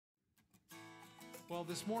Well,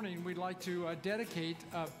 this morning we'd like to dedicate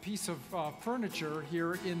a piece of furniture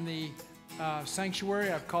here in the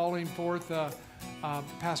sanctuary. I'm calling forth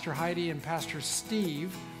Pastor Heidi and Pastor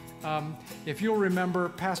Steve. If you'll remember,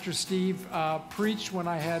 Pastor Steve preached when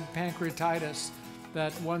I had pancreatitis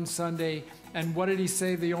that one Sunday, and what did he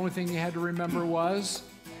say? The only thing he had to remember was?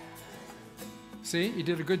 See, you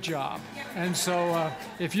did a good job. And so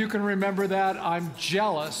if you can remember that, I'm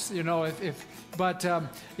jealous, you know,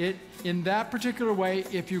 in that particular way,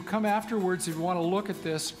 if you come afterwards, if you want to look at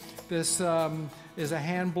this is a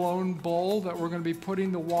hand-blown bowl that we're going to be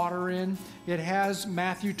putting the water in. It has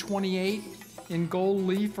Matthew 28 in gold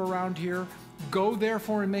leaf around here. Go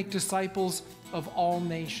therefore and make disciples of all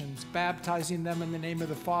nations, baptizing them in the name of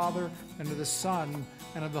the Father and of the Son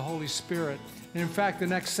and of the Holy Spirit. And in fact, the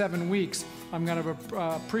next 7 weeks, I'm going to have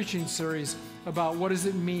a preaching series about what does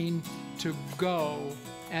it mean to go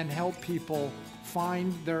and help people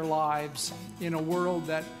find their lives in a world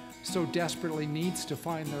that so desperately needs to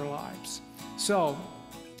find their lives. So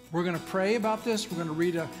we're going to pray about this. We're going to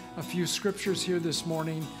read a few scriptures here this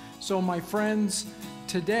morning. So my friends,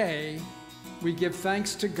 today we give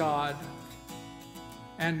thanks to God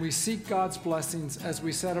and we seek God's blessings as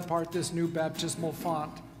we set apart this new baptismal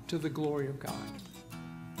font to the glory of God.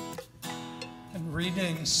 And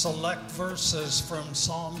reading select verses from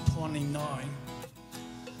Psalm 29.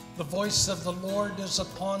 The voice of the Lord is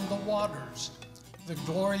upon the waters. The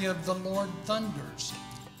glory of the Lord thunders.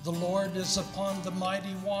 The Lord is upon the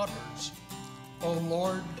mighty waters. O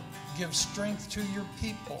Lord, give strength to your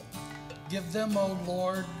people. Give them, O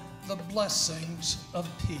Lord, the blessings of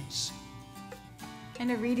peace.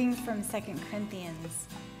 And a reading from 2 Corinthians.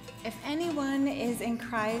 If anyone is in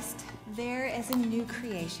Christ, there is a new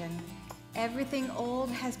creation. Everything old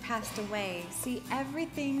has passed away. See,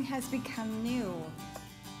 everything has become new.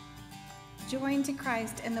 Joined to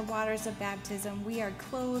Christ in the waters of baptism, we are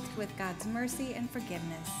clothed with God's mercy and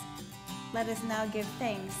forgiveness. Let us now give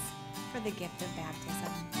thanks for the gift of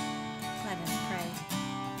baptism. Let us pray.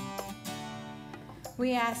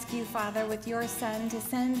 We ask you, Father, with your Son, to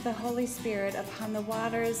send the Holy Spirit upon the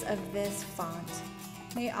waters of this font.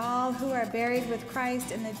 May all who are buried with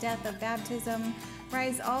Christ in the death of baptism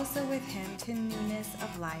rise also with him to newness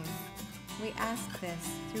of life. We ask this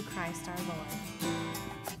through Christ our Lord.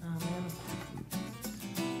 Amen.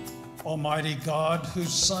 Almighty God,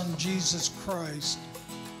 whose Son Jesus Christ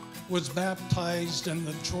was baptized in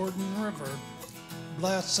the Jordan River,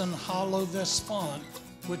 bless and hallow this font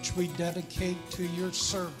which we dedicate to your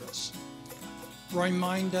service.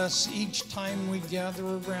 Remind us each time we gather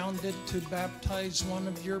around it to baptize one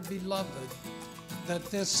of your beloved, that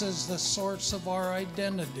this is the source of our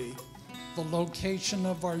identity, the location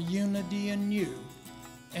of our unity in you,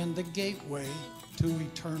 and the gateway to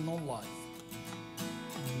eternal life.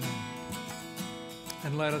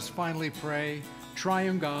 And let us finally pray.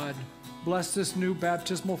 Triune God, bless this new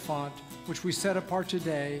baptismal font which we set apart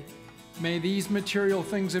today. May these material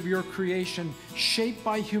things of your creation, shaped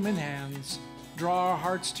by human hands, draw our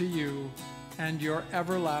hearts to you and your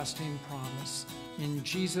everlasting promise. In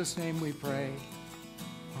Jesus' name we pray.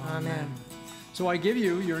 Amen. So I give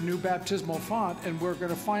you your new baptismal font, and we're going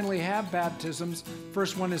to finally have baptisms.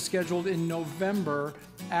 First one is scheduled in November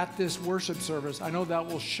at this worship service. I know that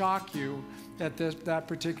will shock you at that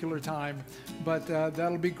particular time, but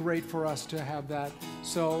that'll be great for us to have that.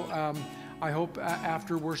 So I hope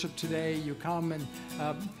after worship today you come and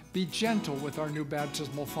be gentle with our new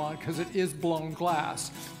baptismal font, because it is blown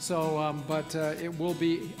glass. So, but it will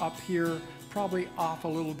be up here, probably off a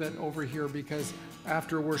little bit over here, because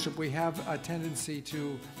after worship we have a tendency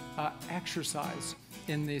to exercise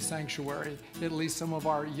in the sanctuary, at least some of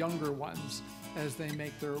our younger ones, as they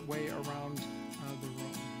make their way around the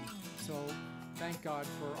room. So thank God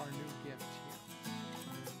for our new gift.